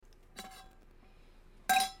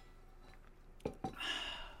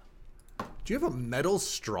Do you have a metal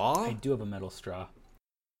straw? I do have a metal straw.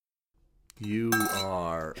 You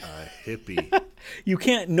are a hippie. You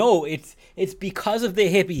can't. No, it's because of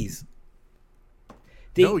the hippies.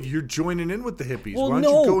 No, you're joining in with the hippies. Well, Why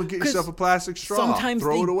don't you go and get yourself a plastic straw? Sometimes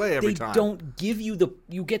Throw it away every time. They don't give you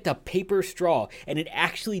you get the paper straw, and it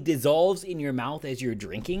actually dissolves in your mouth as you're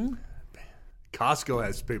drinking. Costco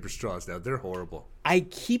has paper straws now. They're horrible. I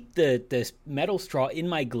keep the metal straw in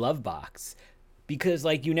my glove box because,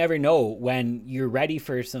 like, you never know when you're ready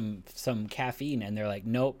for some caffeine, and they're like,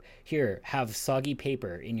 nope, here, have soggy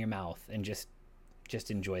paper in your mouth and just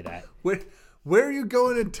enjoy that. Where are you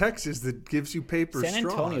going in Texas that gives you paper straws? San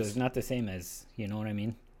Antonio is not the same as, you know what I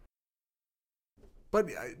mean? But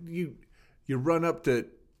you run up to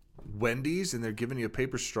Wendy's and they're giving you a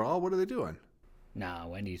paper straw? What are they doing? Nah,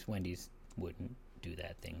 Wendy's wouldn't do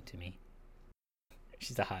that thing to me.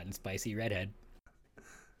 She's a hot and spicy redhead.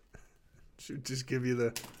 She'd just give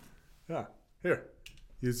you here,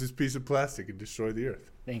 use this piece of plastic and destroy the earth.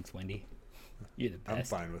 Thanks, Wendy. You're the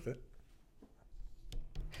best. I'm fine with it.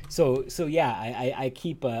 So yeah, I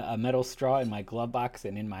keep a metal straw in my glove box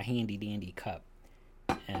and in my handy dandy cup.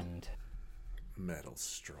 And metal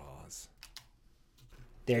straws.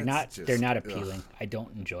 They're not appealing. Ugh. I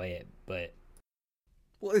don't enjoy it, but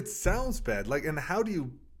well, it sounds bad. Like, and how do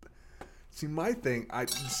you see my thing? My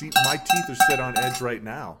teeth are set on edge right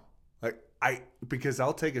now. Like because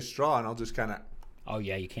I'll take a straw and I'll just kind of. Oh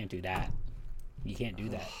yeah, you can't do that. You can't do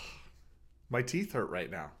that. My teeth hurt right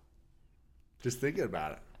now. Just thinking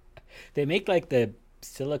about it. They make like the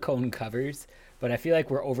silicone covers, but I feel like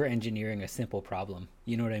we're over-engineering a simple problem.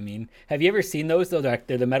 You know what I mean? Have you ever seen those? They're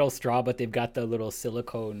the metal straw, but they've got the little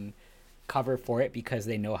silicone cover for it because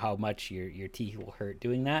they know how much your teeth will hurt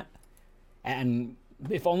doing that. And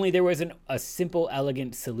if only there was a simple,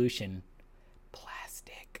 elegant solution.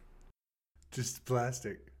 Plastic. Just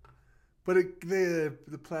plastic. But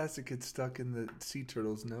the plastic gets stuck in the sea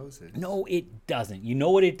turtle's noses. No, it doesn't. You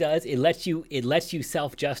know what it does? It lets you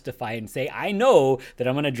self-justify and say, I know that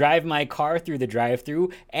I'm going to drive my car through the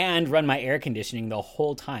drive-thru and run my air conditioning the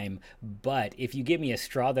whole time. But if you give me a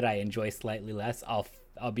straw that I enjoy slightly less, I'll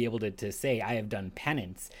be able to say I have done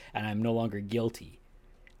penance and I'm no longer guilty.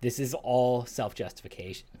 This is all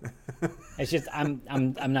self-justification. It's just I'm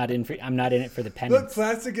not in it for the penance. Look,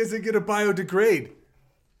 plastic isn't going to biodegrade.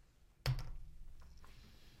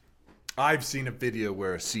 I've seen a video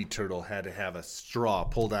where a sea turtle had to have a straw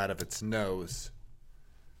pulled out of its nose.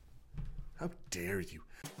 How dare you?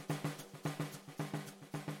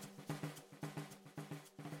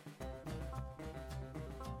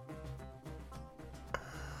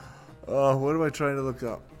 Oh, what am I trying to look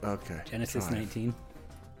up? Okay. Genesis 19.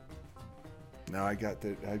 Now I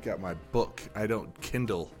got my book. I don't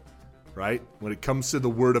Kindle, right? When it comes to the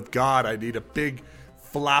Word of God, I need a big,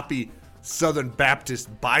 floppy Southern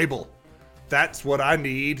Baptist Bible. That's what I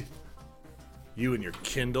need. You and your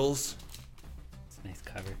Kindles. It's a nice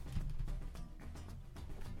cover.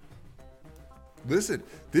 Listen,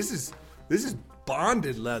 this is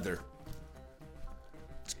bonded leather.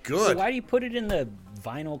 It's good. So why do you put it in the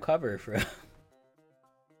vinyl cover for?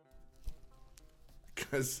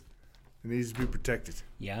 Because it needs to be protected.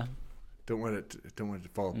 Yeah. Don't want it to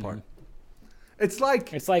fall apart. Mm-hmm. It's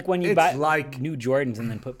like when you buy new Jordans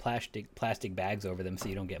and then put plastic bags over them so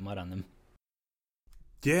you don't get mud on them.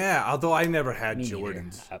 Yeah, although I never had Me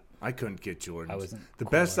Jordans. neither. I couldn't get Jordans. I wasn't the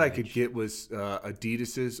cool best on I that could age. get was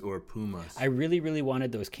Adidas's or Pumas. I really, really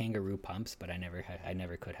wanted those kangaroo pumps, but I never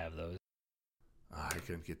could have those. I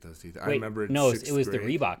couldn't get those either. Wait, I remember in no, sixth it was grade,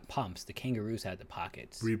 the Reebok pumps. The kangaroos had the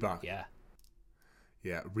pockets. Reebok. Yeah.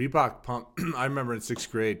 Yeah, Reebok pump. I remember in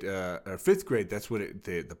sixth grade or fifth grade, that's when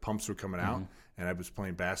the pumps were coming out, and I was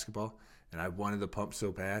playing basketball, and I wanted the pump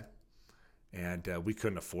so bad, and we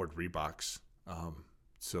couldn't afford Reeboks.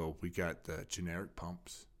 So we got the generic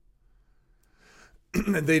pumps.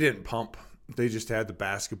 And they didn't pump. They just had the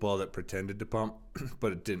basketball that pretended to pump,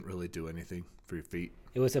 but it didn't really do anything for your feet.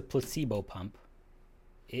 It was a placebo pump.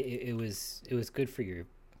 It was good for your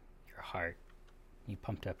heart. You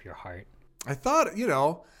pumped up your heart. I thought,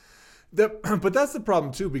 but that's the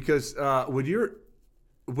problem too, because but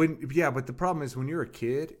the problem is when you're a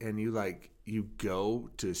kid and you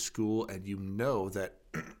go to school and you know that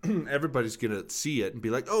everybody's going to see it and be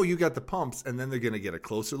like, oh, you got the pumps. And then they're going to get a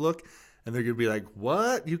closer look and they're going to be like,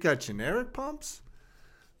 what? You got generic pumps?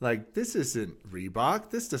 Like, this isn't Reebok.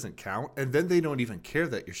 This doesn't count. And then they don't even care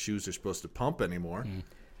that your shoes are supposed to pump anymore.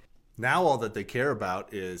 Now all that they care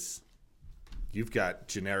about is you've got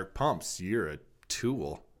generic pumps. You're a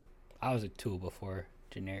tool. I was a tool before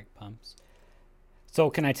generic pumps. So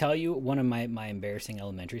can I tell you one of my embarrassing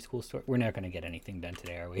elementary school stories? We're not going to get anything done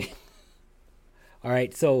today, are we? All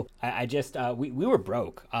right, so I just we were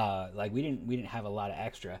broke. Like we didn't have a lot of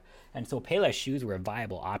extra, and so Payless shoes were a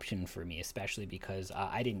viable option for me, especially because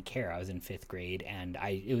I didn't care. I was in 5th grade, and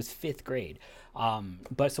it was 5th grade.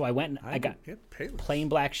 But so I went and I got plain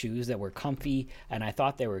black shoes that were comfy, and I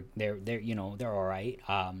thought they're all right.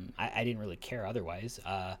 I didn't really care otherwise.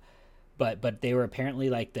 But they were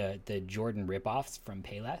apparently like the Jordan ripoffs from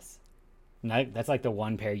Payless. And that's like the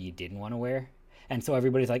one pair you didn't want to wear. And so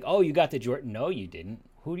everybody's like, "Oh, you got the Jordan." No, you didn't.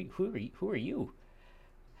 Who are you?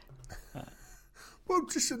 Well,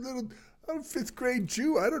 just a little 5th grade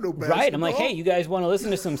Jew. I don't know basketball. Right. I'm like, hey, you guys want to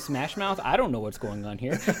listen to some Smash Mouth? I don't know what's going on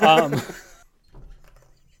here.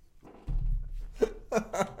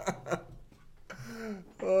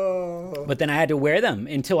 But then I had to wear them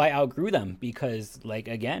until I outgrew them because, like,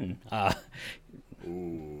 again,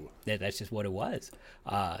 that's just what it was.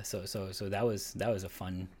 So that was a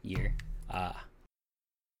fun year.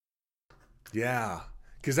 Yeah,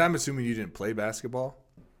 because I'm assuming you didn't play basketball.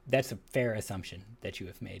 That's a fair assumption that you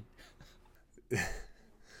have made.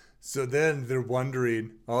 So then they're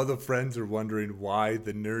wondering, all the friends are wondering why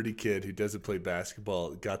the nerdy kid who doesn't play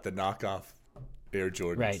basketball got the knockoff Air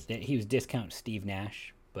Jordans. Right, he was discount Steve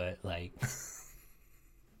Nash, but like...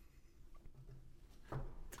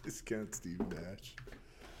 Discount Steve Nash.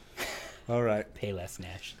 All right. Payless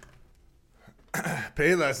Nash.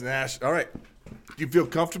 Payless Nash. All right. You feel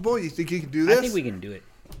comfortable? You think you can do this? I think we can do it.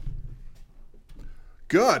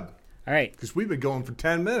 Good. All right. Because we've been going for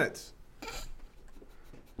 10 minutes.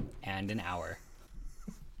 And an hour.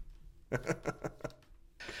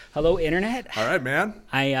 Hello, Internet. All right, man.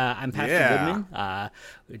 I'm Pastor Goodman.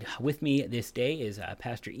 With me this day is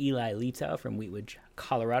Pastor Eli Lietzow from Wheatwood,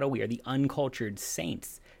 Colorado. We are the Uncultured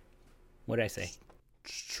Saints. What did I say?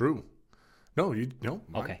 It's true. No,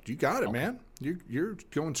 okay. You got it, okay. Man. You're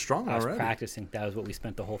going strong already. I was practicing. That was what we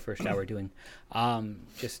spent the whole first hour doing.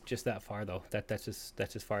 Just that far though. That's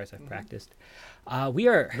as far as I've practiced. We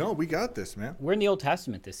got this, man. We're in the Old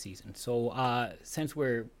Testament this season. So since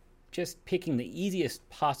we're just picking the easiest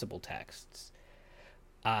possible texts,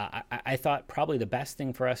 I thought probably the best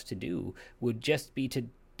thing for us to do would just be to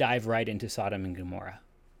dive right into Sodom and Gomorrah.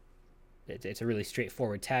 It's a really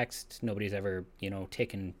straightforward text. Nobody's ever,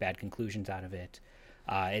 taken bad conclusions out of it.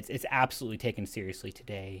 It's absolutely taken seriously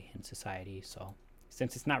today in society. So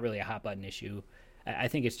since it's not really a hot button issue, I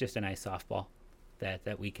think it's just a nice softball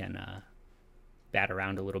that we can bat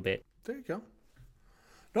around a little bit. There you go.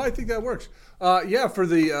 No, I think that works. For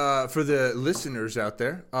the listeners out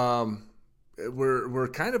there, we're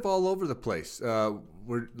kind of all over the place.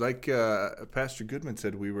 We're like Pastor Goodman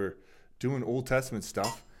said, we were doing Old Testament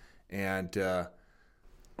stuff. And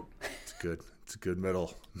it's good. It's a good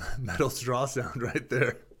metal straw sound right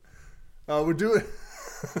there. We're doing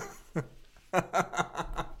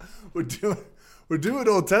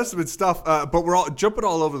Old Testament stuff, but we're all jumping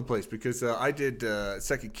all over the place because I did 2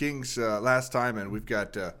 Kings last time, and we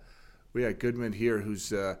got Goodman here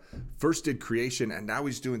who's first did creation, and now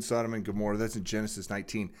he's doing Sodom and Gomorrah. That's in Genesis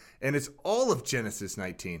 19, and it's all of Genesis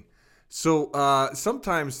 19. So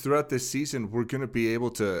sometimes throughout this season, we're going to be able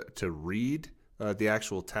to read the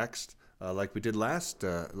actual text like we did last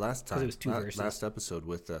time. It was 2 verses. Last episode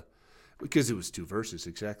because it was 2 verses,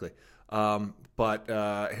 exactly. But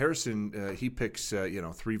Harrison, he picks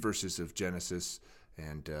 3 verses of Genesis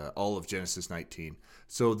and all of Genesis 19.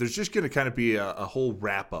 So there's just going to kind of be a whole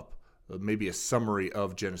wrap-up, maybe a summary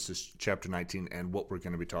of Genesis chapter 19 and what we're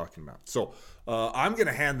going to be talking about. So I'm going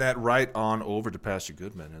to hand that right on over to Pastor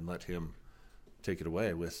Goodman and let him take it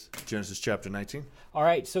away with Genesis chapter 19. All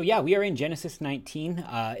right. So, we are in Genesis 19.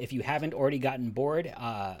 If you haven't already gotten bored,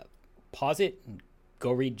 pause it and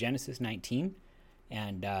go read Genesis 19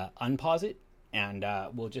 and unpause it. And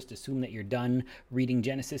we'll just assume that you're done reading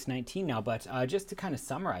Genesis 19 now. But just to kind of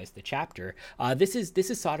summarize the chapter, this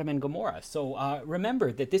is Sodom and Gomorrah. So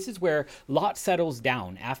remember that this is where Lot settles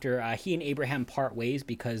down after he and Abraham part ways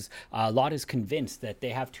because Lot is convinced that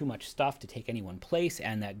they have too much stuff to take any one place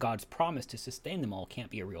and that God's promise to sustain them all can't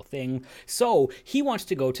be a real thing. So he wants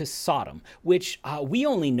to go to Sodom, which we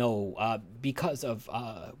only know because of,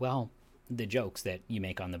 the jokes that you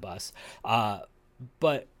make on the bus.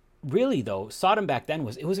 But really, though, Sodom back then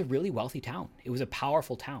was a really wealthy town. It was a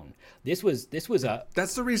powerful town. This was a.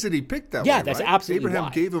 That's the reason he picked that. Yeah, one, that's right? absolutely Abraham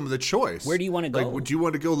why. gave him the choice. Where do you want to go? Like, do you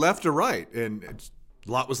want to go left or right? And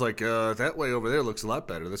Lot was like, that way over there looks a lot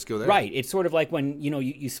better. Let's go there. Right. It's sort of like when,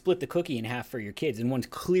 you split the cookie in half for your kids, and one's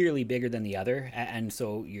clearly bigger than the other, and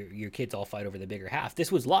so your kids all fight over the bigger half.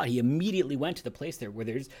 This was Lot. He immediately went to the place there where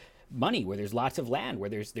there's money, where there's lots of land, where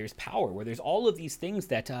there's power, where there's all of these things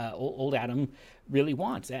that old Adam really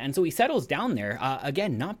wants. And so he settles down there,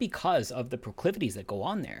 again, not because of the proclivities that go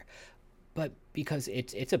on there, but because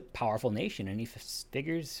it's a powerful nation, and he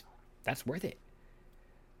figures that's worth it.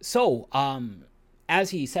 So,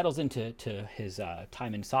 as he settles into his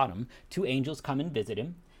time in Sodom, two angels come and visit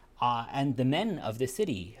him, and the men of the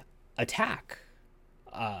city attack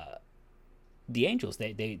the angels.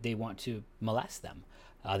 They want to molest them.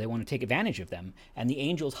 They want to take advantage of them. And the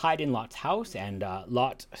angels hide in Lot's house, and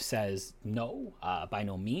Lot says no, by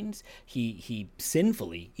no means. He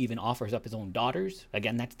sinfully even offers up his own daughters.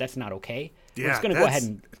 Again, that's not okay. Yeah, We're just going to go ahead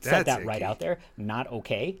and set that right out there. Not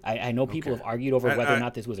okay. I know people have argued over whether or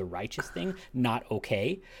not this was a righteous thing. Not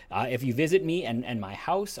okay. If you visit me and my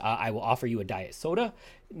house, I will offer you a diet soda.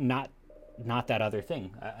 Not that other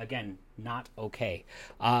thing. Again, not okay.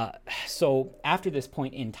 So after this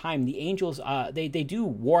point in time, the angels, they do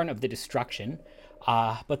warn of the destruction,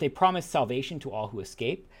 but they promise salvation to all who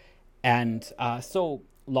escape. And so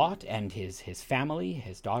Lot and his family,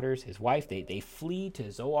 his daughters, his wife, they flee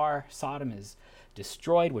to Zoar. Sodom is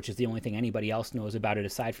destroyed, which is the only thing anybody else knows about it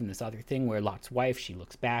aside from this other thing where Lot's wife, she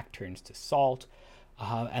looks back, turns to salt.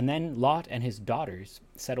 And then Lot and his daughters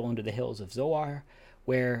settle into the hills of Zoar,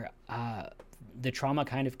 where the trauma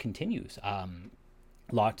kind of continues.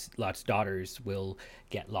 Lot's daughters will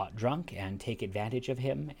get Lot drunk and take advantage of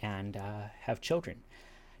him and have children.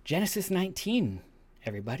 Genesis 19,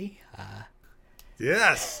 everybody.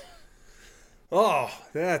 Yes.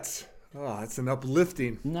 That's an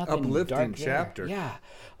uplifting chapter. Yeah.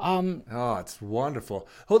 It's wonderful.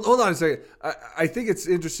 Hold on a second. I think it's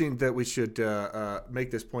interesting that we should make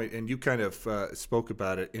this point, and you kind of spoke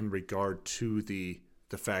about it in regard to the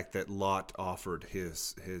fact that Lot offered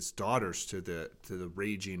his daughters to the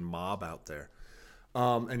raging mob out there,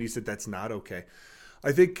 and you said that's not okay.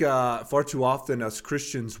 I think far too often us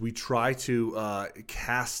Christians, we try to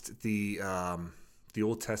cast the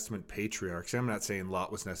Old Testament patriarchs. I'm not saying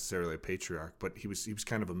Lot was necessarily a patriarch, but he was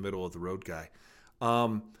kind of a middle of the road guy.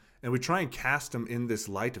 And we try and cast them in this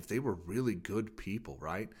light of they were really good people,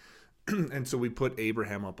 right? And so we put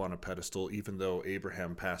Abraham up on a pedestal, even though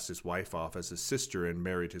Abraham passed his wife off as his sister and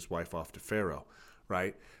married his wife off to Pharaoh,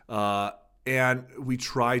 right? And we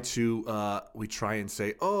try and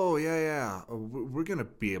say, oh yeah, we're going to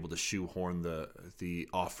be able to shoehorn the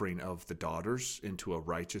offering of the daughters into a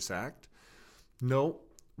righteous act. No,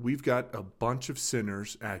 we've got a bunch of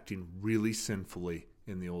sinners acting really sinfully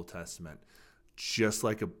in the Old Testament, just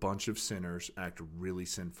like a bunch of sinners act really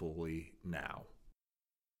sinfully now.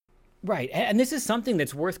 Right, and this is something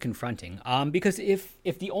that's worth confronting, because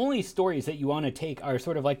if the only stories that you want to take are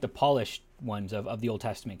sort of like the polished ones of the Old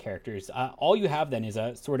Testament characters, all you have then is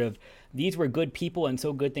a sort of these were good people and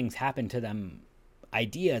so good things happened to them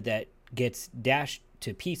idea that gets dashed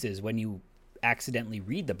to pieces when you accidentally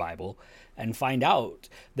read the Bible and find out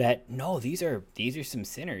that no, these are some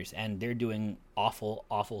sinners and they're doing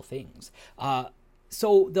awful things.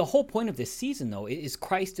 So the whole point of this season, though, is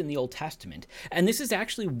Christ in the Old Testament. And this is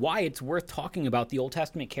actually why it's worth talking about the Old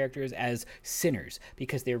Testament characters as sinners,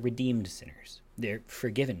 because they're redeemed sinners. They're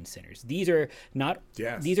forgiven sinners. These are not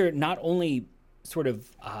only sort of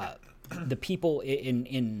the people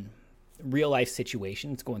in real life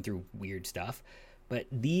situations going through weird stuff, but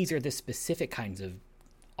these are the specific kinds of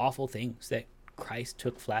awful things that Christ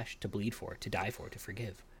took flesh to bleed for, to die for, to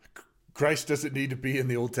forgive. Christ doesn't need to be in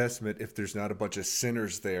the Old Testament if there's not a bunch of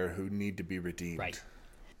sinners there who need to be redeemed. Right.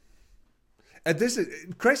 And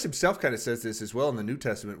Christ himself kind of says this as well in the New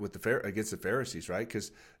Testament with against the Pharisees, right?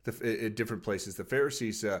 Because in different places, the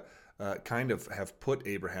Pharisees kind of have put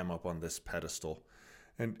Abraham up on this pedestal.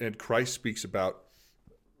 And Christ speaks about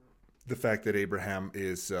the fact that Abraham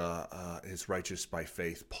is righteous by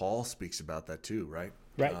faith. Paul speaks about that too, right?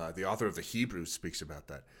 Right. The author of the Hebrews speaks about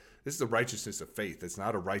that. This is the righteousness of faith. It's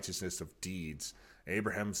not a righteousness of deeds.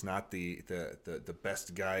 Abraham's not the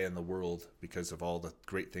best guy in the world because of all the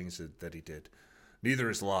great things that he did. Neither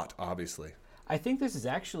is Lot, obviously. I think this is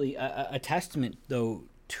actually a testament, though,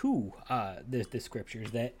 to the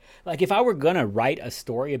scriptures that, like, if I were going to write a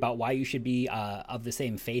story about why you should be of the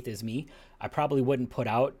same faith as me, I probably wouldn't put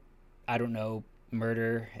out, I don't know,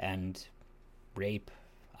 murder and rape.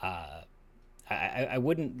 I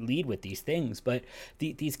wouldn't lead with these things, but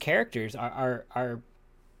these characters are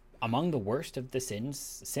among the worst of the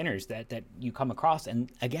sinners that you come across. And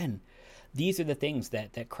again, these are the things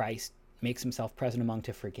that Christ makes himself present among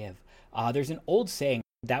to forgive. There's an old saying,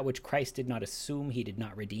 that which Christ did not assume, he did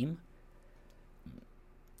not redeem.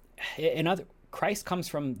 Christ comes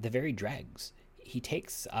from the very dregs. He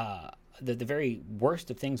takes the very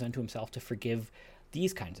worst of things unto himself to forgive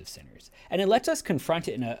these kinds of sinners. And it lets us confront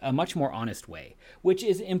it in a much more honest way, which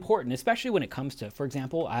is important, especially when it comes to, for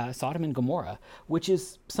example, Sodom and Gomorrah, which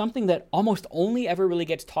is something that almost only ever really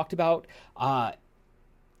gets talked about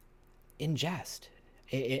in jest,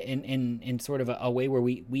 in sort of a way where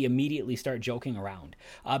we immediately start joking around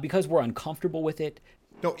because we're uncomfortable with it.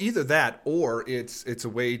 No, either that or it's a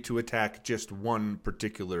way to attack just one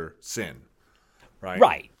particular sin, right?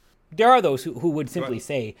 Right. There are those who would simply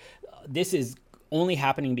say this is only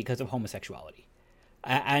happening because of homosexuality.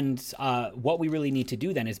 And what we really need to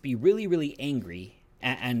do then is be really, really angry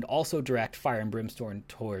and also direct fire and brimstone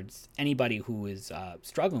towards anybody who is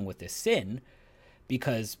struggling with this sin,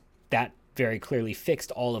 because that very clearly fixed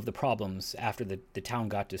all of the problems after the town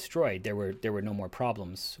got destroyed. There were no more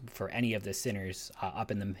problems for any of the sinners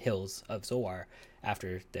up in the hills of Zoar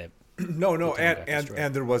after the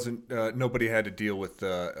and there wasn't nobody had to deal with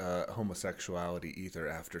homosexuality either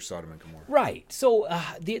after Sodom and Gomorrah. Right. So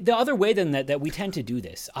the other way then that we tend to do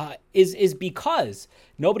this is because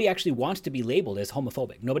nobody actually wants to be labeled as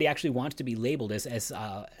homophobic. Nobody actually wants to be labeled as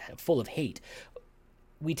full of hate.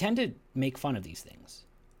 We tend to make fun of these things.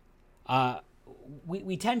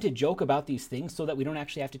 We tend to joke about these things so that we don't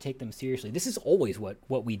actually have to take them seriously. This is always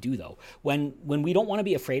what we do, though. When we don't want to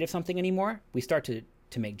be afraid of something anymore, we start to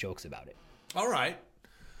make jokes about it. All right.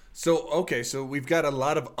 So we've got a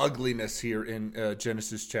lot of ugliness here in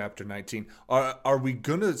Genesis chapter 19. Are we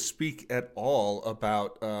going to speak at all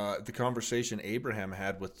about the conversation Abraham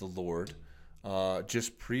had with the Lord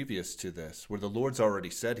just previous to this, where the Lord's already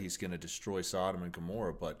said he's going to destroy Sodom and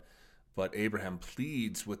Gomorrah, but Abraham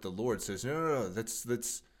pleads with the Lord, says, no,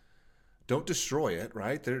 that's don't destroy it,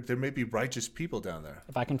 right? There may be righteous people down there.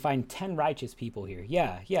 If I can find 10 righteous people here,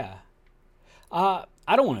 yeah.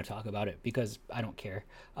 I don't want to talk about it because I don't care.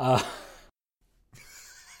 Do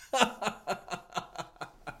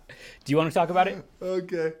you want to talk about it?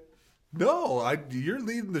 Okay. No, you're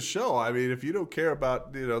leading the show. I mean, if you don't care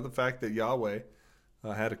about the fact that Yahweh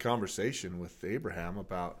had a conversation with Abraham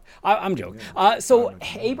about... I'm joking. So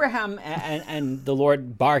Abraham and the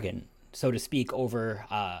Lord bargain, so to speak, over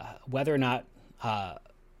whether or not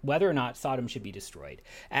Sodom should be destroyed.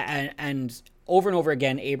 And over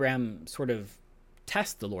again, Abraham sort of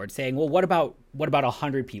tests the Lord, saying, "Well, what about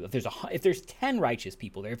 100 people? If there's 10 righteous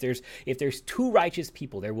people there, if there's 2 righteous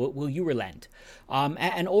people there, will you relent?"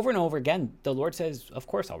 And over again, the Lord says, "Of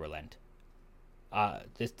course I'll relent.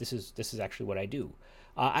 This is actually what I do."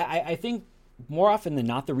 I think more often than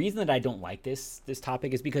not, the reason that I don't like this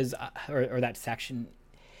topic is because, or that section,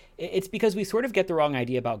 it's because we sort of get the wrong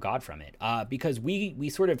idea about God from it. Because we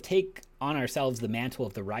sort of take on ourselves the mantle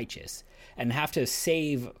of the righteous and have to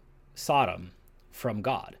save Sodom from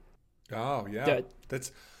God. Oh yeah,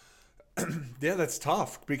 that's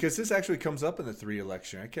tough, because this actually comes up in the 3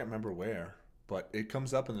 election. I can't remember where, but it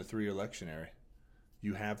comes up in the 3 electionary.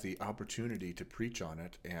 You have the opportunity to preach on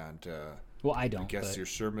it, and well, I don't. I guess your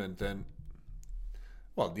sermon then.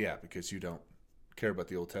 Well, yeah, because you don't care about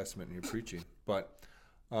the Old Testament and you're preaching. But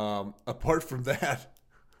apart from that,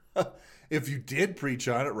 if you did preach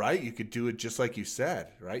on it, right, you could do it just like you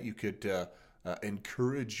said, right? You could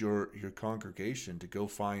encourage your congregation to go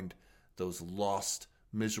find those lost,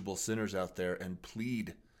 miserable sinners out there and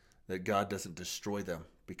plead that God doesn't destroy them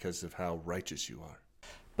because of how righteous you are.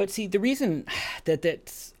 But see, the reason that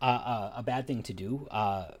that's a bad thing to do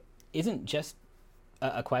isn't just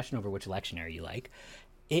a question over which lectionary you like.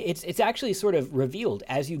 It's actually sort of revealed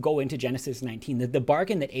as you go into Genesis 19 that the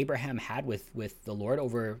bargain that Abraham had with the Lord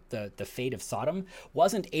over the fate of Sodom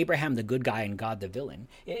wasn't Abraham the good guy and God the villain.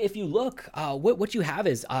 If you look, what you have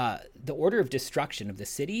is the order of destruction of the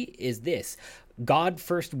city is this. God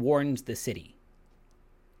first warns the city.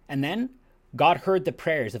 And then God heard the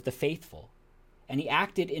prayers of the faithful, and he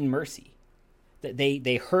acted in mercy.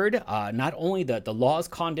 They heard not only the law's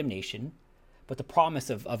condemnation, but the promise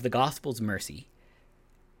of the gospel's mercy.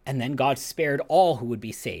 And then God spared all who would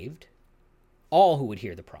be saved, all who would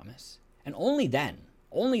hear the promise. And only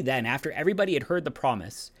then, after everybody had heard the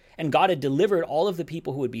promise, and God had delivered all of the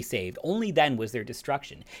people who would be saved, only then was there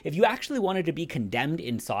destruction. If you actually wanted to be condemned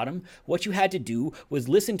in Sodom, what you had to do was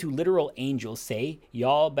listen to literal angels say,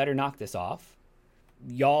 "Y'all better knock this off.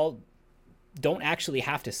 Y'all don't actually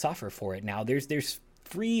have to suffer for it now. There's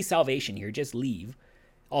free salvation here. Just leave.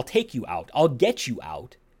 I'll take you out. I'll get you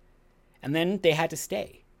out." And then they had to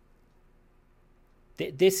stay.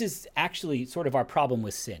 This is actually sort of our problem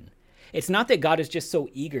with sin. It's not that God is just so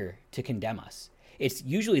eager to condemn us. It's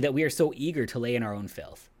usually that we are so eager to lay in our own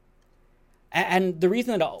filth. And the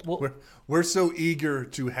reason that we're so eager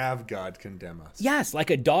to have God condemn us. Yes, like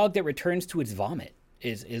a dog that returns to its vomit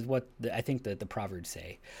is what I think the Proverbs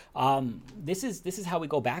say. This is how we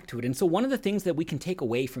go back to it. And so one of the things that we can take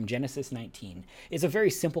away from Genesis 19 is a very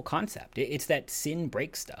simple concept. It's that sin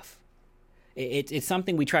breaks stuff. It's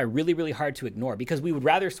something we try really, really hard to ignore because we would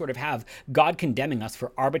rather sort of have God condemning us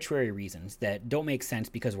for arbitrary reasons that don't make sense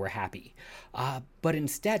because we're happy. But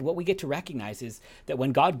instead, what we get to recognize is that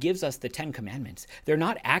when God gives us the 10 Commandments, they're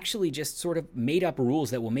not actually just sort of made up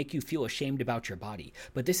rules that will make you feel ashamed about your body.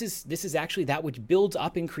 But this is actually that which builds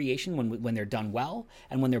up in creation when they're done well,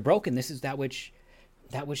 and when they're broken, this is that which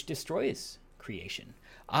destroys creation.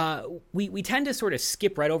 We tend to sort of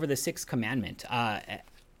skip right over the 6th commandment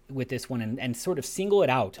with this one and sort of single it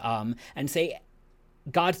out and say,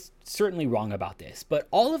 God's certainly wrong about this. But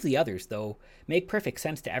all of the others, though, make perfect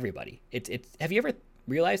sense to everybody. Have you ever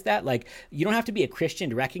realized that? Like, you don't have to be a Christian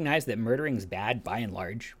to recognize that murdering is bad by and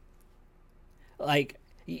large. Like,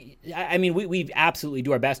 I mean, we absolutely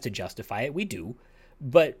do our best to justify it. We do.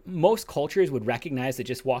 But most cultures would recognize that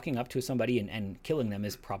just walking up to somebody and killing them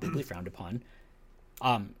is probably frowned upon.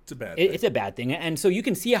 It's a bad thing. It's a bad thing. And so you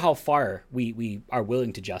can see how far we are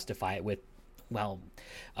willing to justify it with, well,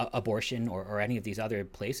 abortion or any of these other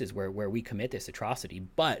places where we commit this atrocity.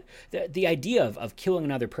 But the idea of killing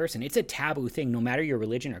another person, it's a taboo thing no matter your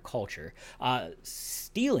religion or culture.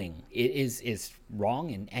 Stealing is wrong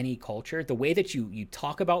in any culture. The way that you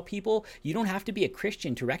talk about people, you don't have to be a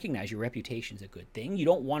Christian to recognize your reputation is a good thing. You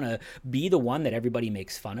don't want to be the one that everybody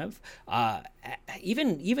makes fun of.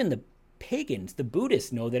 Even the pagans, the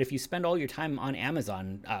Buddhists, know that if you spend all your time on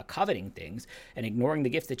Amazon coveting things and ignoring the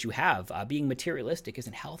gifts that you have, being materialistic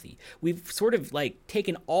isn't healthy. We've sort of like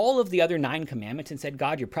taken all of the other 9 commandments and said,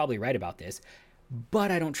 God, you're probably right about this,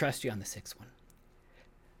 but I don't trust you on the 6th one.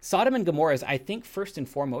 Sodom and Gomorrah is, I think, first and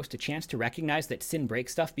foremost, a chance to recognize that sin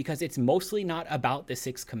breaks stuff because it's mostly not about the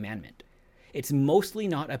 6th commandment. It's mostly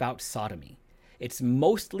not about sodomy. It's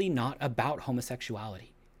mostly not about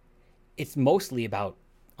homosexuality. It's mostly about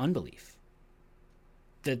unbelief.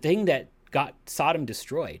 The thing that got Sodom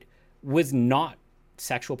destroyed was not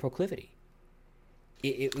sexual proclivity.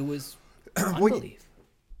 It was unbelief.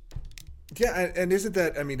 Yeah, and isn't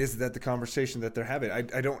that the conversation that they're having?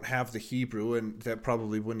 I don't have the Hebrew, and that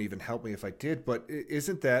probably wouldn't even help me if I did. But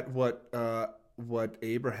isn't that what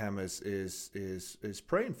Abraham is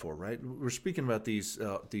praying for? Right? We're speaking about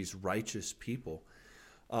these righteous people,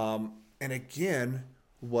 and again,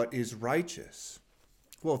 what is righteous?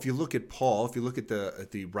 Well, if you look at Paul, if you look at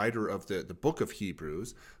the writer of the book of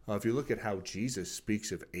Hebrews, if you look at how Jesus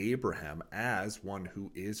speaks of Abraham as one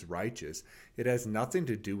who is righteous, it has nothing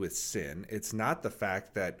to do with sin. It's not the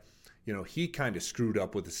fact that, he kind of screwed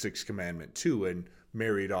up with the 6th commandment too and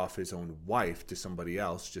married off his own wife to somebody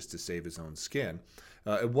else just to save his own skin.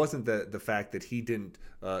 It wasn't the fact that he didn't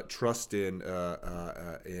trust in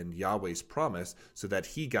Yahweh's promise so that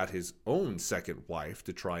he got his own second wife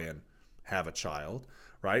to try and have a child.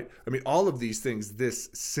 Right? I mean, all of these things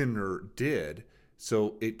this sinner did,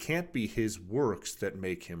 so it can't be his works that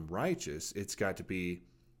make him righteous. It's got to be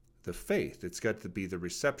the faith. It's got to be the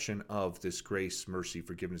reception of this grace, mercy,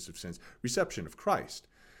 forgiveness of sins, reception of Christ,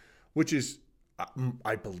 which is,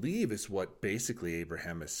 I believe, is what basically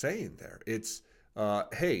Abraham is saying there. It's,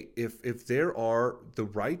 hey, if there are the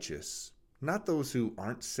righteous, not those who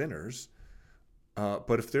aren't sinners,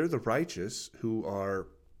 but if they're the righteous who are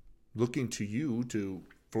looking to you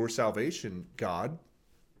for salvation, God,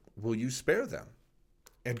 will you spare them?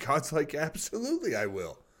 And God's like, absolutely, I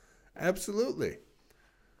will. Absolutely.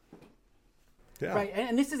 Yeah. Right,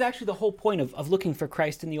 and this is actually the whole point of looking for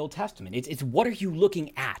Christ in the Old Testament. It's what are you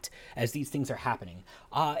looking at as these things are happening?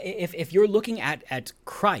 If you're looking at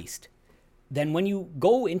Christ, then when you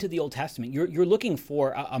go into the Old Testament, you're looking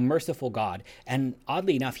for a merciful God. And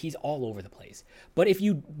oddly enough, he's all over the place. But if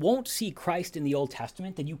you won't see Christ in the Old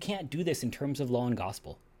Testament, then you can't do this in terms of law and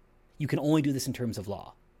gospel. You can only do this in terms of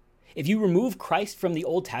law. If you remove Christ from the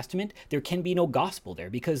Old Testament, there can be no gospel there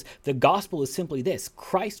because the gospel is simply this: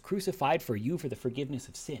 Christ crucified for you for the forgiveness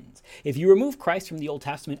of sins. If you remove Christ from the Old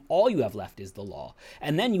Testament, all you have left is the law.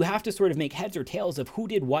 And then you have to sort of make heads or tails of who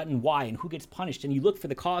did what and why and who gets punished. And you look for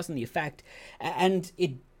the cause and the effect. And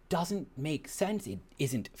it doesn't make sense. It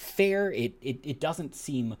isn't fair. It doesn't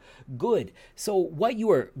seem good. So what you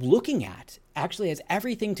are looking at actually has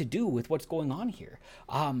everything to do with what's going on here.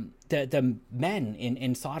 The men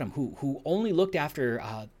in Sodom who only looked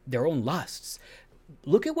after their own lusts,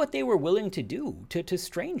 look at what they were willing to do to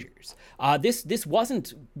strangers. This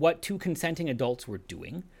wasn't what 2 consenting adults were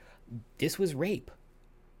doing. This was rape.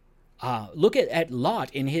 Look at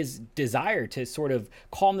Lot in his desire to sort of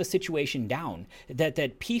calm the situation down.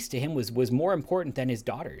 That peace to him was more important than his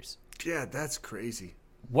daughters. Yeah, that's crazy.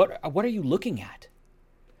 What are you looking at?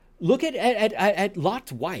 Look at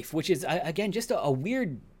Lot's wife, which is, again, just a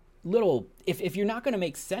weird little... If you're not going to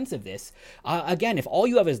make sense of this, again, if all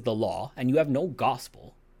you have is the law and you have no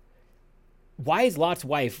gospel, why is Lot's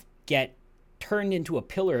wife get turned into a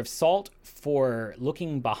pillar of salt for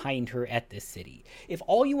looking behind her at this city? If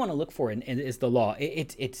all you want to look for is the law,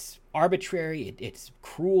 it's arbitrary, it's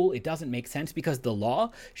cruel, it doesn't make sense, because the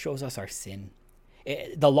law shows us our sin.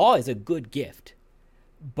 The law is a good gift,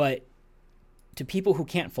 but to people who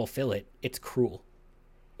can't fulfill it, it's cruel.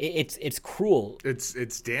 It's cruel.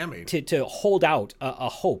 It's damning to hold out a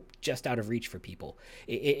hope just out of reach for people.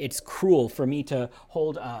 It's cruel for me to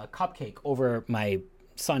hold a cupcake over my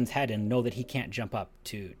son's head and know that he can't jump up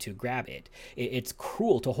to grab it. It's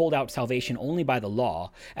cruel to hold out salvation only by the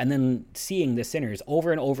law and then seeing the sinners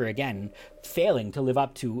over and over again failing to live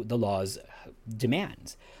up to the law's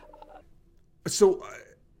demands. So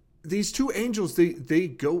these two angels, they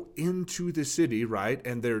go into the city, right?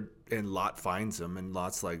 And Lot finds them, and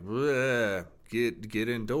Lot's like, get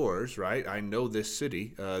indoors, right? I know this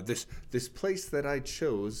city, this place that I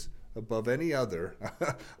chose above any other.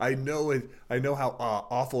 I know it. I know how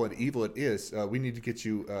awful and evil it is. We need to get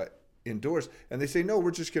you indoors. And they say, no,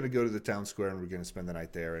 we're just going to go to the town square and we're going to spend the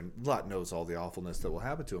night there. And Lot knows all the awfulness that will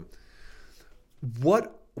happen to him.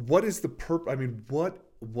 What is the purpose? I mean,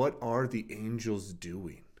 what are the angels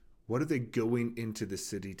doing? What are they going into the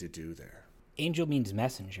city to do there? Angel means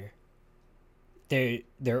messenger. They're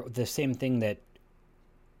the same thing that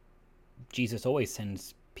Jesus always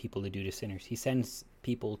sends people to do to sinners. He sends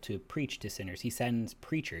people to preach to sinners. He sends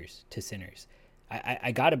preachers to sinners.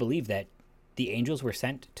 I got to believe that the angels were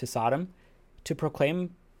sent to Sodom to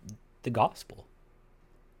proclaim the gospel.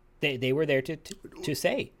 They were there to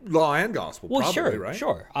say law and gospel. Well, probably, sure, right?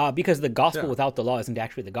 Sure. Because the gospel without the law isn't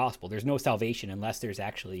actually the gospel. There's no salvation unless there's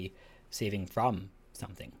actually saving from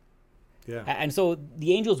something. Yeah. And so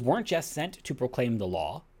the angels weren't just sent to proclaim the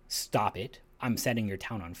law. Stop it. I'm setting your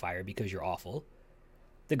town on fire because you're awful.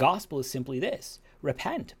 The gospel is simply this: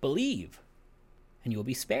 repent, believe, and you will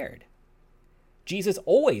be spared. Jesus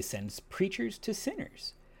always sends preachers to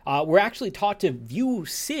sinners. We're actually taught to view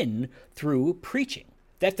sin through preaching.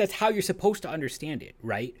 That's how you're supposed to understand it,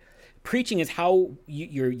 right? Preaching is how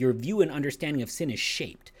your view and understanding of sin is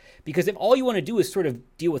shaped. Because if all you want to do is sort of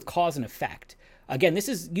deal with cause and effect, again,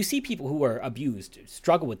 you see people who are abused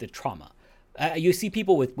struggle with the trauma. You see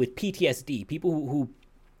people with PTSD, people who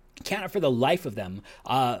cannot for the life of them,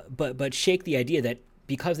 but shake the idea that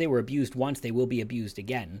because they were abused once, they will be abused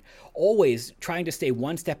again, always trying to stay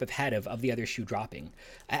one step ahead of the other shoe dropping.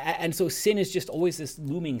 And so sin is just always this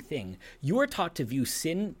looming thing. You are taught to view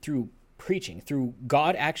sin through preaching, through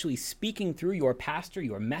God actually speaking through your pastor,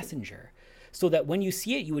 your messenger, so that when you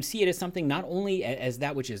see it, you would see it as something not only as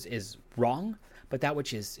that which is wrong, but that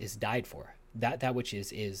which is died for, that which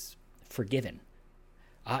is forgiven.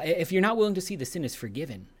 If you're not willing to see the sin as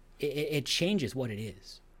forgiven, it changes what it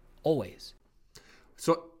is, always.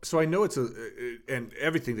 So I know it's and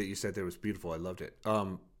everything that you said there was beautiful. I loved it.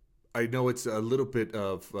 I know it's a little bit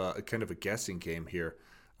of kind of a guessing game here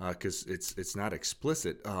because it's not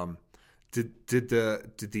explicit. Did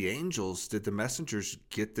the angels, did the messengers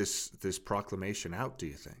get this proclamation out, do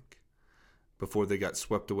you think, before they got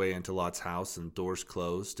swept away into Lot's house and doors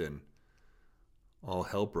closed and all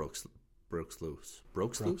hell breaks loose?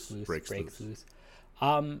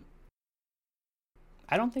 I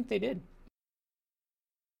don't think they did.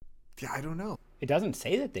 Yeah, I don't know. It doesn't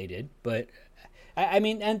say that they did, but I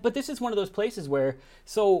mean, but this is one of those places where,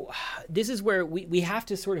 this is where we have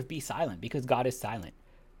to sort of be silent because God is silent.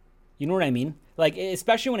 You know what I mean? Like,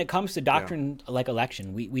 especially when it comes to doctrine like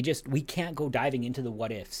election, we can't go diving into the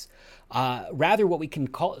what ifs. Rather, what we can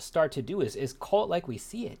start to do is call it like we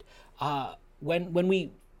see it. When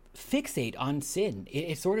we fixate on sin,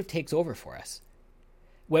 it sort of takes over for us.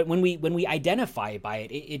 When we identify by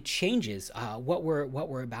it, it changes what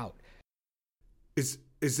we're about. Is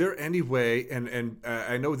there any way, and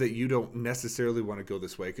I know that you don't necessarily want to go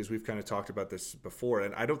this way because we've kind of talked about this before,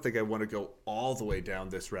 and I don't think I want to go all the way down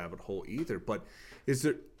this rabbit hole either. But is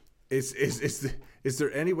there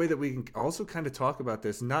any way that we can also kind of talk about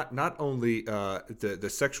this? Not only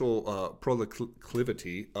the sexual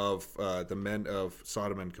proclivity of the men of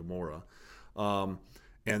Sodom and Gomorrah,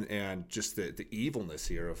 and just the evilness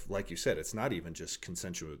here of, like you said, it's not even just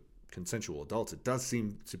consensual adults. It does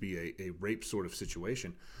seem to be a rape sort of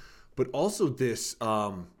situation, but also this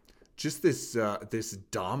this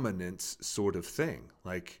dominance sort of thing.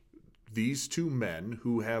 Like these two men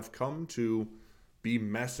who have come to be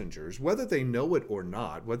messengers, whether they know it or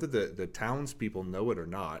not, whether the townspeople know it or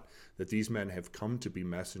not, that these men have come to be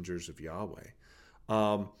messengers of Yahweh,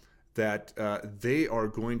 that they are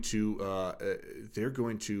going to they're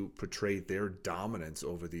going to portray their dominance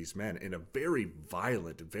over these men in a very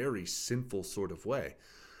violent, very sinful sort of way,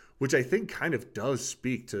 which I think kind of does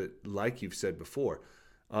speak to, like you've said before,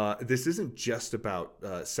 this isn't just about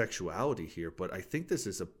sexuality here, but I think this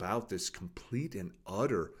is about this complete and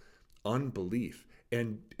utter unbelief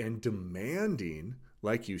and demanding,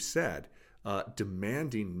 like you said,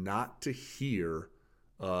 demanding not to hear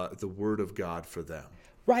the word of God for them.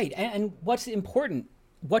 Right. And what's important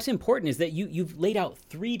is that you've laid out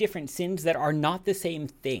three different sins that are not the same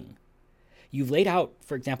thing. You've laid out,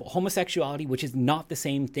 for example, homosexuality, which is not the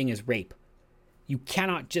same thing as rape. You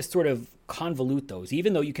cannot just sort of convolute those,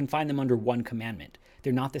 even though you can find them under one commandment.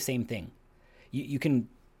 They're not the same thing. You can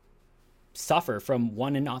suffer from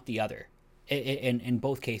one and not the other in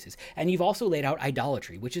both cases. And you've also laid out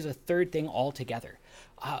idolatry, which is a third thing altogether.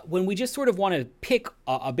 When we just sort of want to pick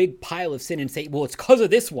a big pile of sin and say, well, it's because of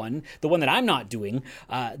this one, the one that I'm not doing,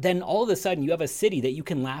 then all of a sudden you have a city that you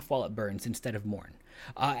can laugh while it burns instead of mourn.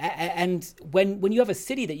 And when you have a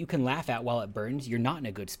city that you can laugh at while it burns, you're not in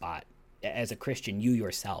a good spot as a Christian, you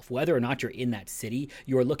yourself. Whether or not you're in that city,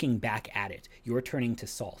 you're looking back at it. You're turning to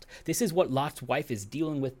salt. This is what Lot's wife is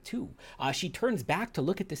dealing with too. She turns back to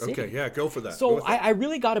look at the city. Okay, yeah, go for that. So I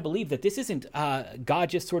really got to believe that this isn't God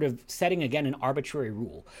just sort of setting, again, an arbitrary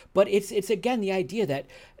rule. But it's again, the idea that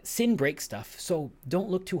sin breaks stuff, so don't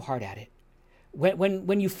look too hard at it.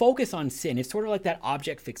 When you focus on sin, it's sort of like that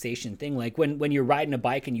object fixation thing. Like when you're riding a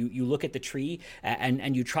bike and you look at the tree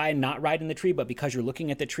and you try and not ride in the tree, but because you're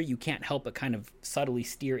looking at the tree, you can't help but kind of subtly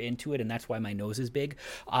steer into it, and that's why my nose is big.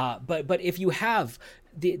 But if you have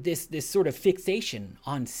this sort of fixation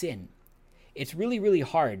on sin, it's really, really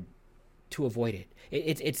hard to avoid it.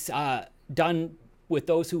 It's done with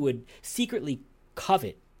those who would secretly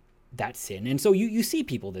covet that sin. And so you see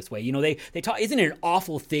people this way, they talk, isn't it an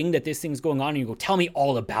awful thing that this thing's going on? And you go, tell me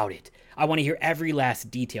all about it. I want to hear every last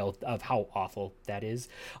detail of how awful that is.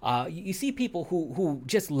 You see people who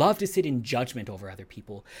just love to sit in judgment over other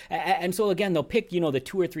people. And so again, they'll pick, the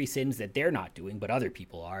 2 or 3 sins that they're not doing, but other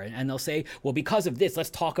people are. And they'll say, well, because of this, let's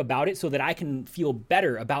talk about it so that I can feel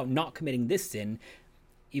better about not committing this sin,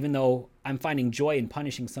 even though I'm finding joy in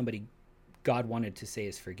punishing somebody God wanted to say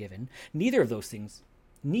is forgiven. Neither of those things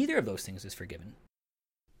is forgiven.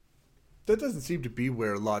 That doesn't seem to be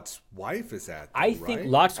where Lot's wife is at, though, I think right?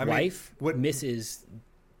 Lot's wife misses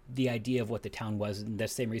the idea of what the town was, and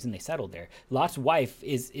that's the same reason they settled there. Lot's wife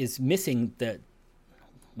is missing the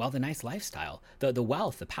nice lifestyle, the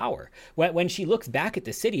wealth, the power. When she looks back at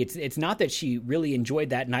the city, it's not that she really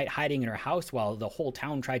enjoyed that night hiding in her house while the whole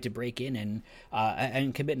town tried to break in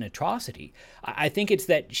and commit an atrocity. I think it's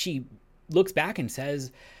that she looks back and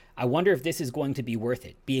says, I wonder if this is going to be worth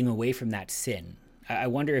it, being away from that sin. I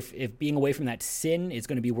wonder if being away from that sin is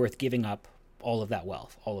going to be worth giving up all of that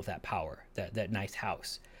wealth, all of that power, that nice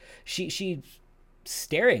house. She's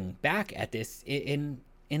staring back at this in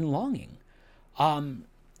longing. And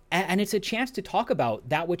it's a chance to talk about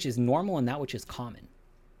that which is normal and that which is common.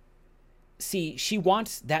 See, she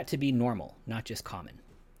wants that to be normal, not just common.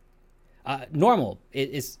 Normal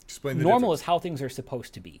is how things are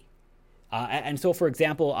supposed to be. And so, for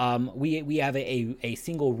example, we have a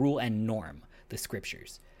single rule and norm, the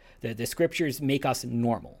scriptures. The scriptures make us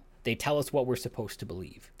normal. They tell us what we're supposed to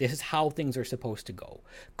believe. This is how things are supposed to go.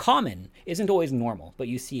 Common isn't always normal, but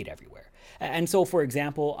you see it everywhere. And so, for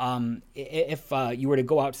example, if you were to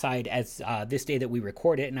go outside as this day that we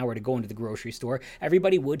record it, and I were to go into the grocery store,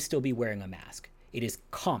 everybody would still be wearing a mask. It is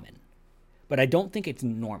common, but I don't think it's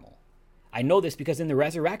normal. I know this because in the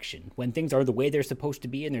resurrection, when things are the way they're supposed to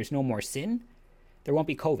be and there's no more sin, there won't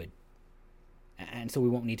be COVID. And so we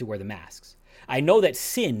won't need to wear the masks. I know that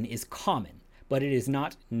sin is common, but it is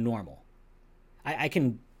not normal. I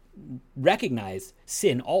can recognize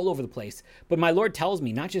sin all over the place, but my Lord tells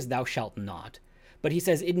me not just thou shalt not, but he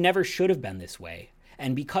says it never should have been this way.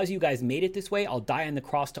 And because you guys made it this way, I'll die on the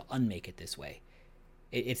cross to unmake it this way.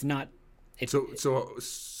 It's not.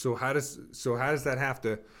 So how does that have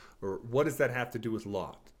to? Or what does that have to do with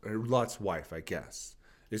Lot, or Lot's wife? I guess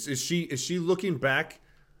is she looking back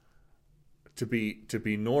to be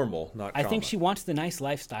normal, not common? I think she wants the nice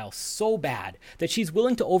lifestyle so bad that she's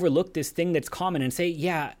willing to overlook this thing that's common and say,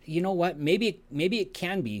 yeah, you know what? Maybe it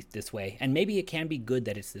can be this way, and maybe it can be good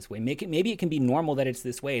that it's this way. Maybe it can be normal that it's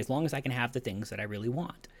this way, as long as I can have the things that I really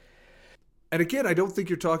want. And again, I don't think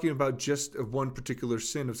you're talking about just one particular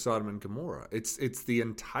sin of Sodom and Gomorrah. It's the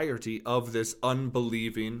entirety of this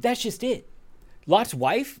unbelieving. That's just it. Lot's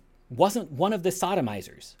wife wasn't one of the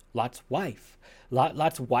sodomizers. Lot's wife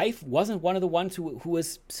wasn't one of the ones who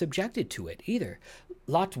was subjected to it either.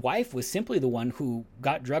 Lot's wife was simply the one who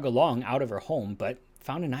got drug along out of her home, but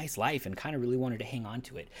found a nice life and kind of really wanted to hang on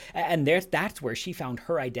to it. And that's where she found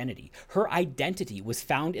her identity. Her identity was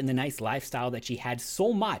found in the nice lifestyle that she had,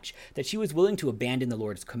 so much that she was willing to abandon the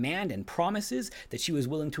Lord's command and promises, that she was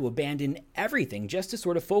willing to abandon everything just to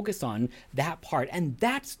sort of focus on that part. And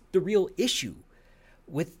that's the real issue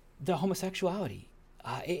with the homosexuality.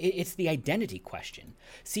 It's the identity question.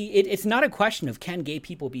 See, it's not a question of can gay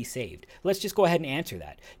people be saved. Let's just go ahead and answer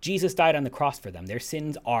that. Jesus died on the cross for them. Their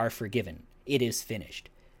sins are forgiven. It is finished.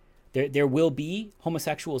 There will be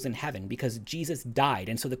homosexuals in heaven because Jesus died.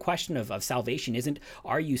 And so the question of salvation isn't,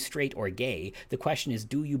 are you straight or gay? The question is,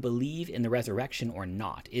 do you believe in the resurrection or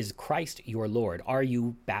not? Is Christ your Lord? Are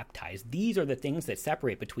you baptized? These are the things that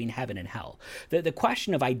separate between heaven and hell. The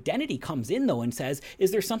question of identity comes in, though, and says,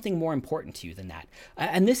 is there something more important to you than that?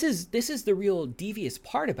 And this is the real devious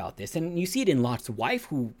part about this. And you see it in Lot's wife,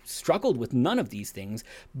 who struggled with none of these things,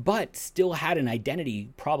 but still had an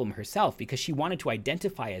identity problem herself because she wanted to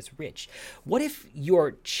identify as rich. What if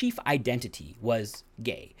your chief identity was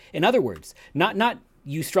gay? In other words, not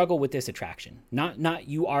you struggle with this attraction, not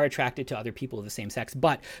you are attracted to other people of the same sex,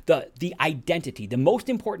 but the identity, the most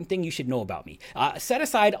important thing you should know about me. Set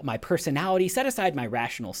aside my personality, set aside my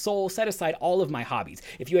rational soul, set aside all of my hobbies.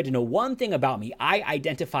 If you had to know one thing about me, I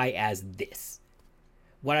identify as this.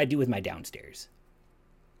 What I do with my downstairs.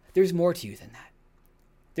 There's more to you than that.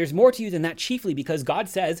 There's more to you than that, chiefly because God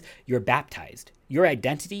says you're baptized. Your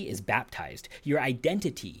identity is baptized. Your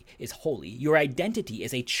identity is holy. Your identity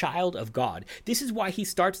is a child of God. This is why he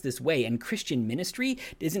starts this way, and Christian ministry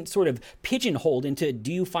isn't sort of pigeonholed into,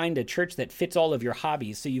 do you find a church that fits all of your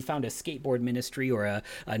hobbies? So you found a skateboard ministry or a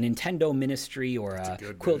Nintendo ministry or a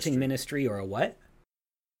quilting ministry or a what?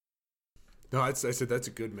 No, I said that's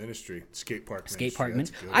a good ministry. Skate park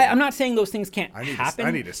ministry. I'm not saying those things can't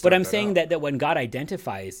happen, but I'm saying that when God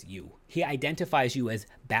identifies you, he identifies you as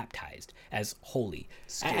baptized, as holy.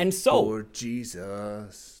 And so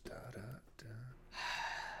Jesus.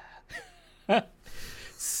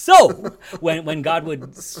 So when God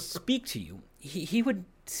would speak to you, he would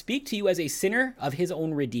speak to you as a sinner of his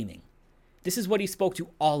own redeeming. This is what he spoke to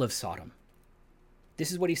all of Sodom.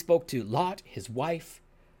 This is what he spoke to Lot, his wife,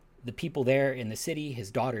 the people there in the city,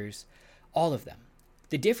 his daughters, all of them.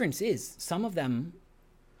 The difference is some of them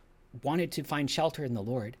wanted to find shelter in the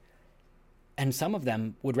Lord, and some of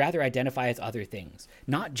them would rather identify as other things,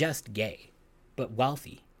 not just gay, but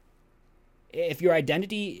wealthy. If your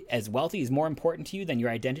identity as wealthy is more important to you than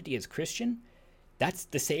your identity as Christian, that's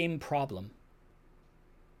the same problem.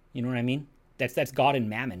 You know what I mean? That's God and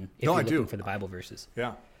mammon if you're looking for the Bible verses.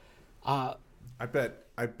 Yeah. I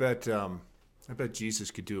bet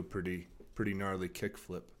Jesus could do a pretty gnarly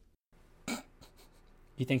kickflip.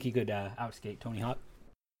 You think he could outskate Tony Hawk?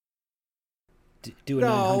 Do a no,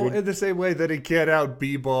 900? In the same way that he can't out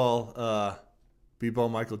b-ball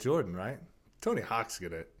Michael Jordan, right? Tony Hawk's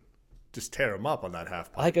gonna just tear him up on that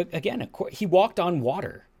half pipe. Like again, he walked on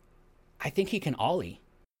water. I think he can ollie.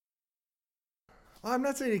 I'm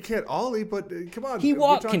not saying he can't ollie, but come on. He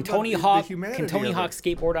walked. Can Tony Hawk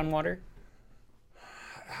skateboard on water?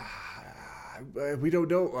 We don't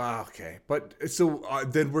know. Okay. But so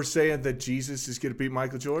then we're saying that Jesus is going to beat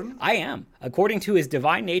Michael Jordan? I am. According to his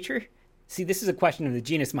divine nature. See, this is a question of the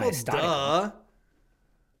genus Maestaticum.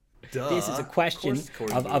 Duh. This is a question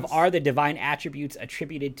of are the divine attributes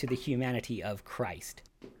attributed to the humanity of Christ?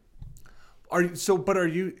 Are you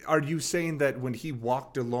saying that when he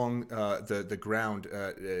walked along the ground,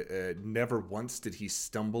 never once did he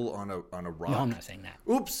stumble on a rock? No, I'm not saying that.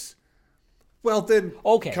 Oops. Well then,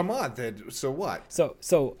 okay. Come on then. So what?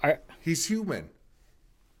 He's human.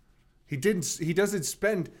 He doesn't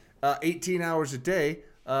spend 18 hours a day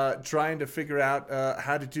trying to figure out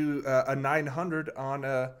how to do a 900 on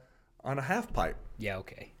a half pipe. Yeah,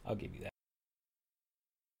 okay, I'll give you that.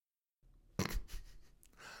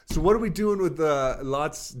 So what are we doing with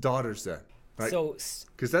Lot's daughters then? Right? So,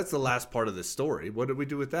 because that's the last part of the story. What do we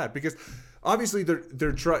do with that? Because obviously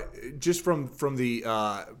they're just from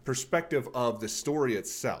the perspective of the story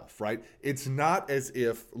itself, right? It's not as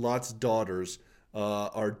if Lot's daughters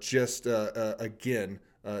are just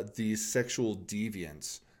these sexual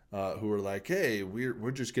deviants who are like, hey,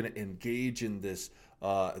 we're just going to engage in this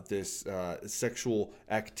sexual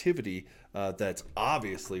activity that's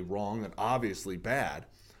obviously wrong and obviously bad.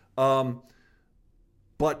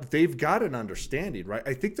 But they've got an understanding, right?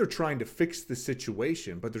 I think they're trying to fix the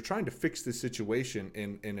situation, but they're trying to fix the situation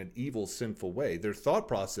in an evil, sinful way. Their thought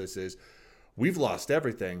process is, we've lost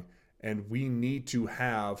everything, and we need to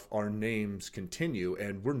have our names continue,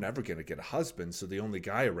 and we're never going to get a husband, so the only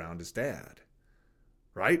guy around is dad.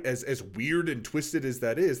 Right? As weird and twisted as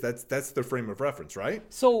that is, that's the frame of reference, right?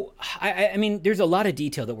 So, I mean, there's a lot of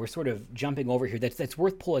detail that we're sort of jumping over here that's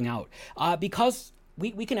worth pulling out, because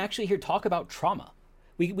we can actually here talk about trauma.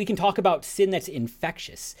 We can talk about sin that's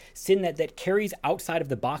infectious, sin that carries outside of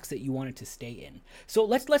the box that you want it to stay in. So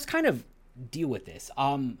let's kind of deal with this.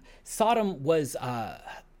 Sodom was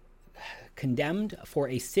condemned for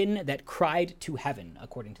a sin that cried to heaven,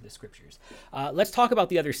 according to the scriptures. Let's talk about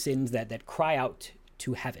the other sins that cry out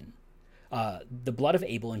to heaven. The blood of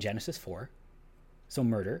Abel in Genesis 4, so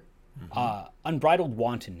murder, unbridled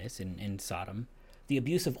wantonness in Sodom, the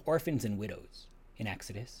abuse of orphans and widows in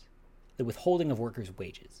Exodus, the withholding of workers'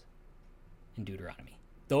 wages in Deuteronomy.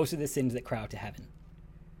 Those are the sins that cry out to heaven.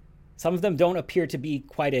 Some of them don't appear to be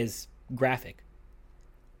quite as graphic.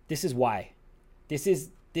 This is why. This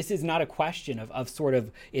is not a question of sort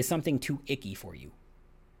of, is something too icky for you?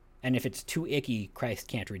 And if it's too icky, Christ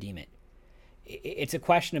can't redeem it. It's a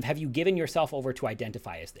question of, have you given yourself over to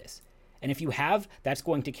identify as this? And if you have, that's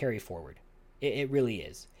going to carry forward. It really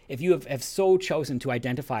is. If you have so chosen to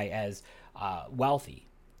identify as wealthy,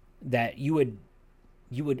 that you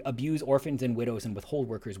would abuse orphans and widows and withhold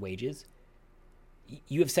workers' wages,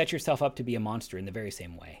 you have set yourself up to be a monster in the very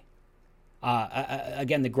same way.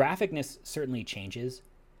 Again, the graphicness certainly changes,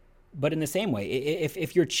 but in the same way,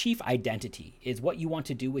 if your chief identity is what you want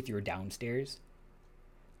to do with your downstairs,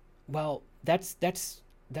 well, that's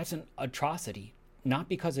an atrocity, not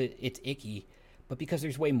because it's icky, but because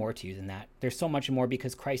there's way more to you than that. There's so much more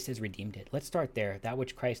because Christ has redeemed it. Let's start there, that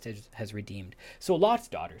which Christ has redeemed. So Lot's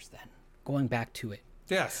daughters then, going back to it.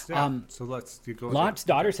 Yes. Yeah. So let's go. Lot's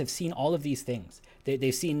daughters have seen all of these things.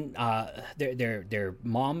 They've seen their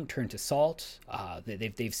mom turn to salt.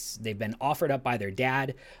 They've been offered up by their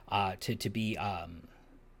dad to be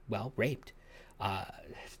raped.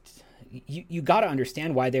 You got to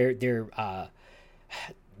understand why their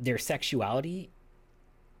sexuality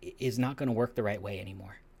is not going to work the right way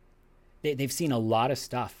anymore. They've seen a lot of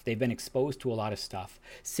stuff. They've been exposed to a lot of stuff.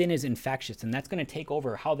 Sin is infectious, and that's going to take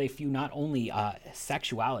over how they view not only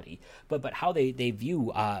sexuality, but how they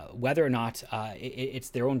view whether or not it's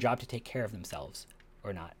their own job to take care of themselves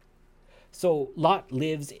or not. So Lot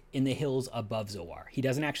lives in the hills above Zoar. He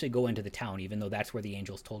doesn't actually go into the town, even though that's where the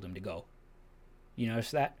angels told him to go. You notice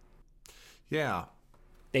that? Yeah.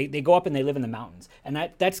 They go up and they live in the mountains. And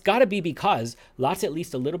that's got to be because Lot's at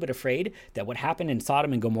least a little bit afraid that what happened in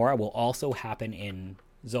Sodom and Gomorrah will also happen in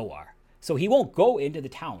Zoar. So he won't go into the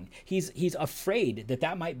town. He's afraid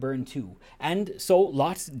that might burn too. And so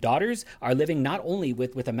Lot's daughters are living not only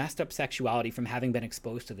with a messed up sexuality from having been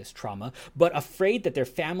exposed to this trauma, but afraid that their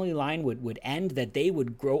family line would end, that they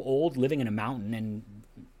would grow old living in a mountain and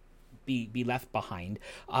be left behind.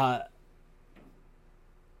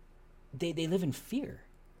 They live in fear.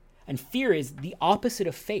 And fear is the opposite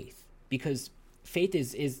of faith, because faith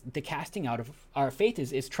is the casting out of, our faith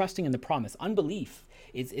is trusting in the promise. Unbelief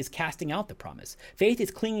is casting out the promise. Faith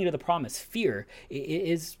is clinging to the promise. Fear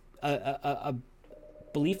is a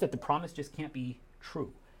belief that the promise just can't be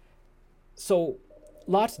true. So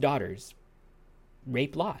Lot's daughters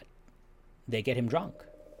rape Lot. They get him drunk.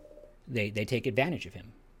 They take advantage of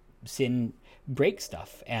him. Sin breaks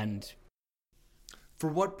stuff. And for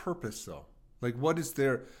what purpose, though? Like, what is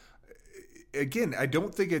their... Again, I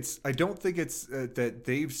don't think it's that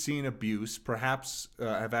they've seen abuse, perhaps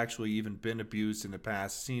have actually even been abused in the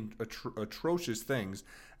past, seen atrocious things,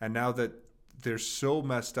 and now that they're so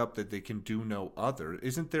messed up that they can do no other.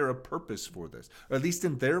 Isn't there a purpose for this? Or at least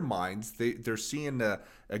in their minds, they're seeing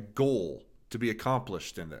a goal to be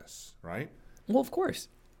accomplished in this, right? Well, of course.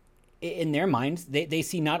 In their minds, they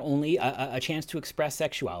see not only a chance to express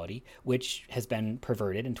sexuality, which has been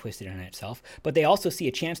perverted and twisted in itself, but they also see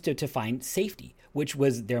a chance to find safety, which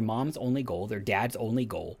was their mom's only goal, their dad's only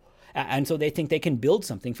goal. And so they think they can build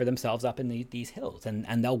something for themselves up in these hills,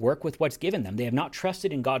 and they'll work with what's given them. They have not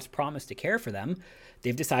trusted in God's promise to care for them.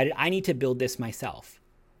 They've decided, I need to build this myself,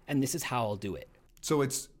 and this is how I'll do it. So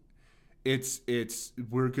it's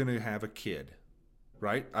we're going to have a kid.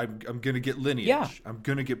 Right, I'm going to get lineage. Yeah. I'm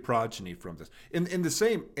going to get progeny from this. In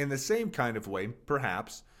the same kind of way,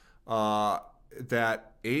 perhaps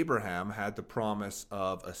that Abraham had the promise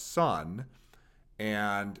of a son,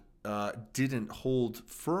 and didn't hold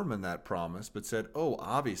firm in that promise, but said, "Oh,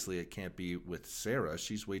 obviously it can't be with Sarah.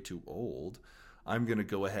 She's way too old. I'm going to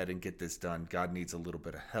go ahead and get this done. God needs a little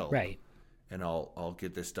bit of help." Right. and I'll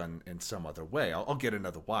get this done in some other way. I'll get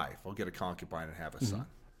another wife. I'll get a concubine and have a son.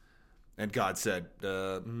 And God said,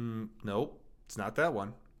 nope, it's not that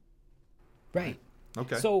one. Right.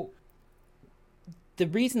 Okay. So the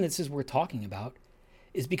reason this is worth talking about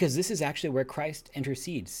is because this is actually where Christ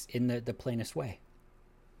intercedes in the plainest way.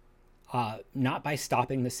 Not by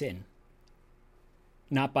stopping the sin,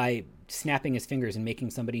 not by snapping his fingers and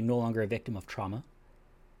making somebody no longer a victim of trauma,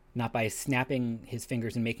 not by snapping his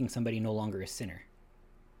fingers and making somebody no longer a sinner,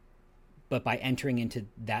 but by entering into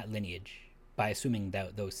that lineage, by assuming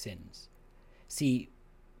those sins. See,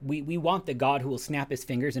 we want the God who will snap his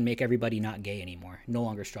fingers and make everybody not gay anymore, no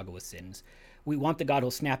longer struggle with sins. We want the God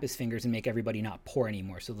who'll snap his fingers and make everybody not poor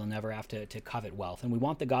anymore, so they'll never have to covet wealth. And we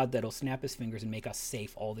want the God that'll snap his fingers and make us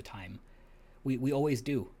safe all the time. We always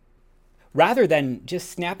do. Rather than just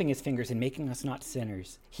snapping his fingers and making us not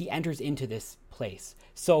sinners, he enters into this place.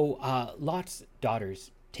 So Lot's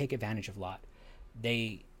daughters take advantage of Lot.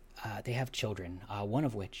 They have children, one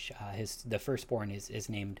of which, the firstborn, is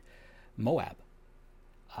named Moab,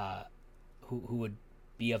 who would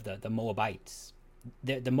be of the Moabites.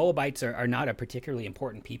 The Moabites are not a particularly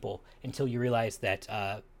important people until you realize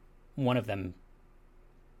that one of them,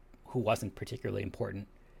 who wasn't particularly important,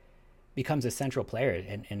 becomes a central player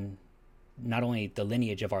in not only the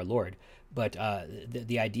lineage of our Lord, but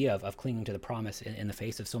the idea of clinging to the promise in the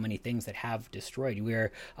face of so many things that have destroyed. We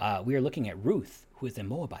are looking at Ruth, who is a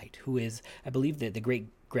Moabite, who is, I believe, the great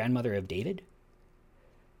grandmother of David,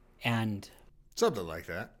 and something like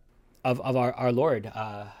that, of our Lord,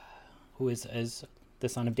 who is the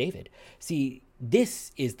son of David. See,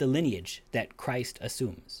 this is the lineage that Christ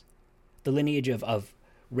assumes, the lineage of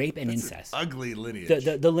rape and incest. Ugly lineage.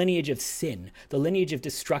 The lineage of sin, the lineage of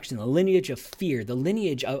destruction, the lineage of fear, the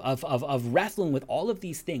lineage of wrestling with all of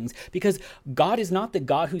these things, because God is not the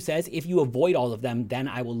God who says, if you avoid all of them, then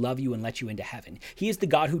I will love you and let you into heaven. He is the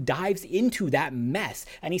God who dives into that mess,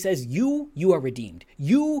 and he says, you are redeemed.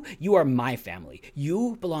 You are my family.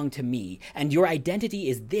 You belong to me, and your identity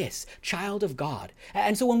is this, child of God.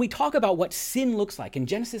 And so when we talk about what sin looks like, and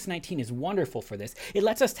Genesis 19 is wonderful for this, it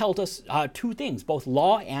lets us tell us two things, both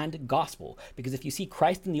law and gospel, because if you see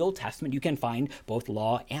Christ in the Old Testament, you can find both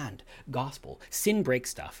law and gospel. Sin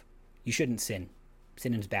breaks stuff. You shouldn't sin.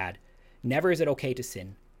 Sin is bad. Never is it okay to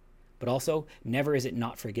sin, but also never is it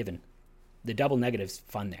not forgiven. The double negative's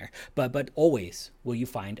fun there, but always will you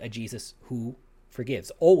find a Jesus who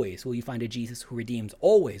forgives. Always will you find a Jesus who redeems.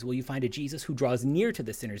 Always will you find a Jesus who draws near to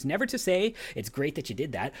the sinners. Never to say, it's great that you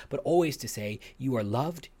did that, but always to say, you are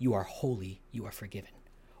loved, you are holy, you are forgiven.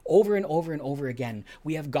 Over and over and over again,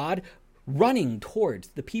 we have God running towards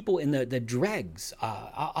the people in the dregs,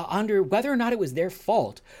 under whether or not it was their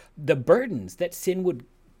fault, the burdens that sin would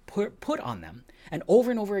put on them. And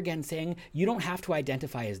over again saying, you don't have to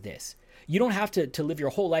identify as this. You don't have to live your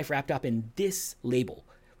whole life wrapped up in this label.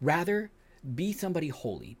 Rather, be somebody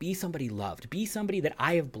holy, be somebody loved, be somebody that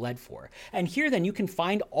I have bled for. And here then you can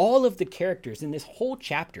find all of the characters in this whole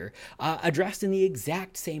chapter addressed in the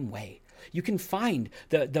exact same way. You can find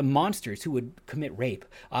the monsters who would commit rape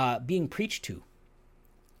being preached to.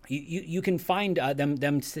 You can find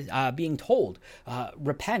them being told,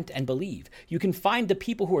 repent and believe. You can find the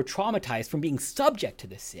people who are traumatized from being subject to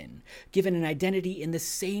this sin, given an identity in the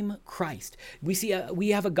same Christ. We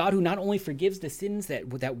have a God who not only forgives the sins that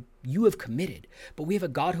you have committed, but we have a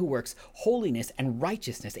God who works holiness and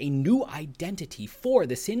righteousness, a new identity for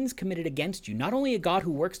the sins committed against you. Not only a God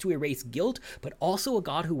who works to erase guilt, but also a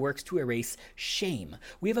God who works to erase shame.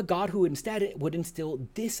 We have a God who instead would instill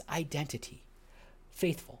this identity: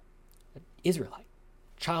 faithful, Israelite,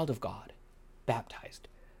 child of God, baptized.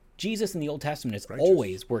 Jesus in the Old Testament is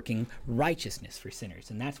always working righteousness for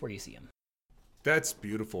sinners, and that's where you see him. That's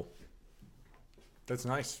beautiful. That's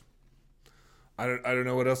nice. I don't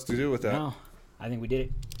know what else to do with that. No, I think we did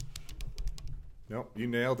it. Nope, you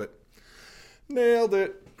nailed it. Nailed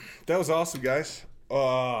it. That was awesome, guys.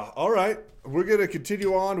 All right. We're going to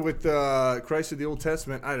continue on with Christ of the Old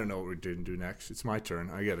Testament. I don't know what we're going to do next. It's my turn.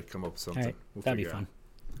 I got to come up with something. All right. That'd be fun.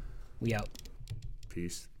 We out.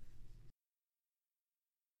 Peace.